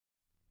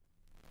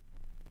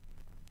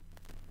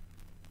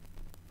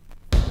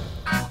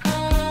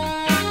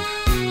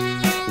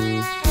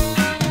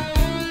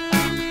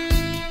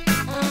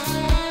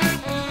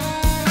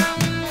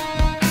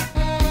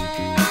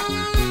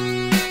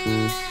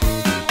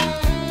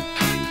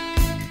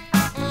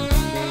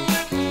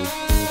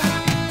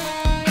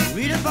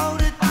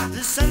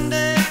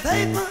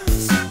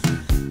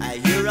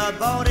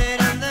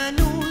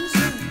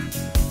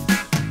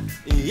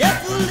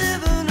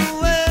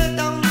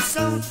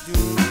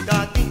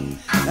got the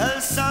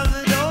El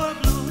Salvador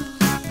blues.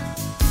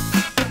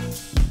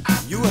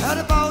 You heard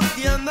about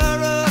the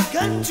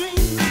American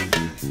dream,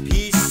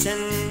 peace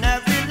in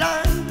every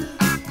land.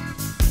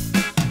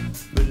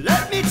 But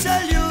let me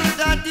tell you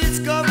that its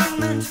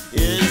government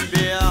is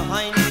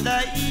behind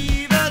the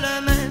evil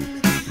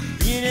man.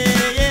 Yeah,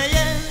 yeah,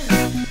 yeah,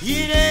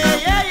 yeah,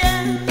 yeah,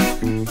 yeah.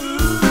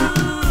 Ooh,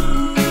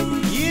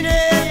 yeah,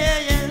 yeah,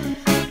 yeah.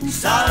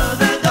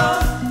 Salvador.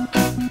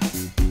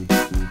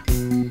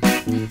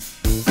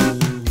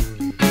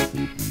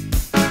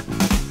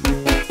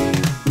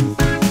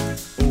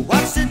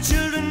 Watch the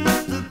children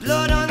with the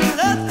blood on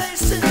their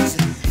faces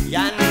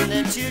and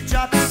the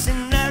teardrops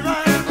in their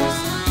eyes,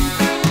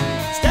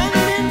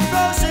 standing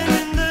frozen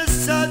in the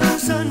southern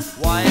sun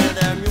while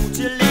their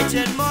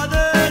mutilated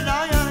mother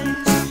lies.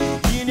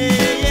 Yeah,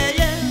 yeah,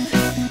 yeah,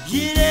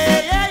 yeah,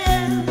 yeah,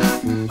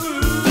 yeah.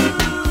 Ooh,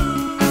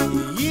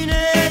 yeah,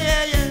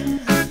 yeah,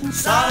 yeah.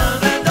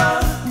 Salvador.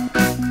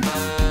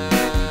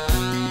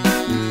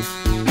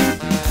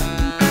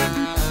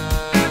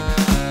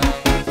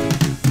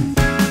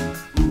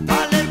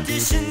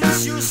 Politicians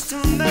used to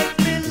make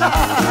me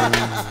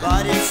laugh,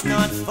 but it's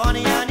not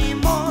funny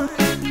anymore.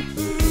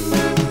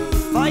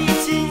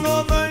 Fighting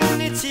over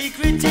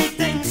nitty-gritty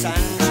things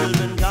and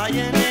children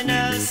dying in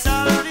El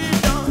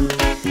Salvador.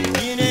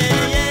 Yeah,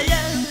 yeah,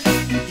 yeah,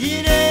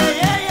 yeah,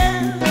 yeah, yeah.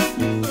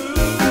 Ooh,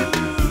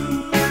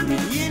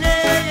 yeah,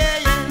 yeah,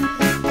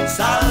 yeah.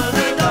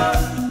 Salvador.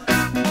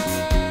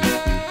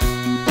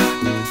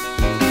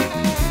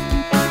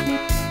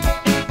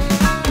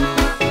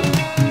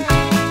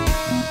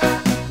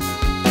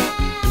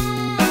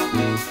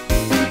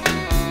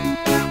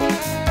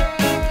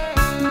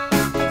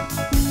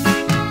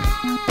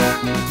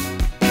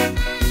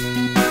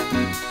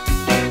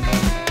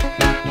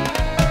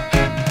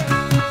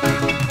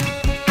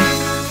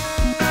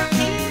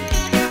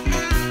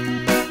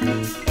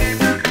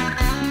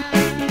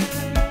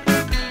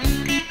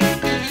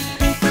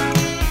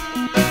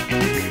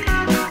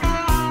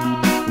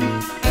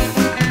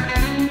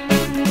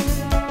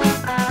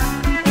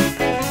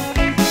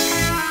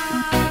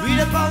 Read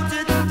about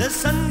it in the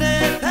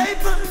Sunday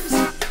papers,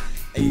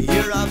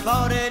 hear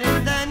about it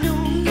in the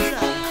news.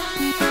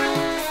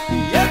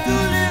 If you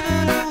live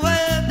in a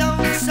way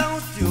down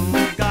south, you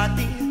got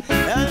the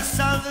El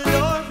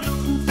Salvador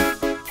blues.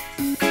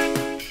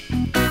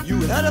 You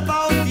heard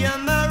about the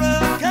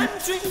American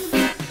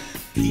dream,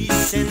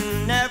 peace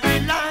in every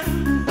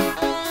land.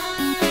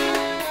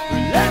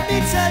 Let me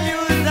tell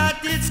you that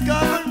its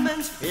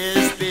government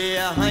is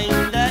behind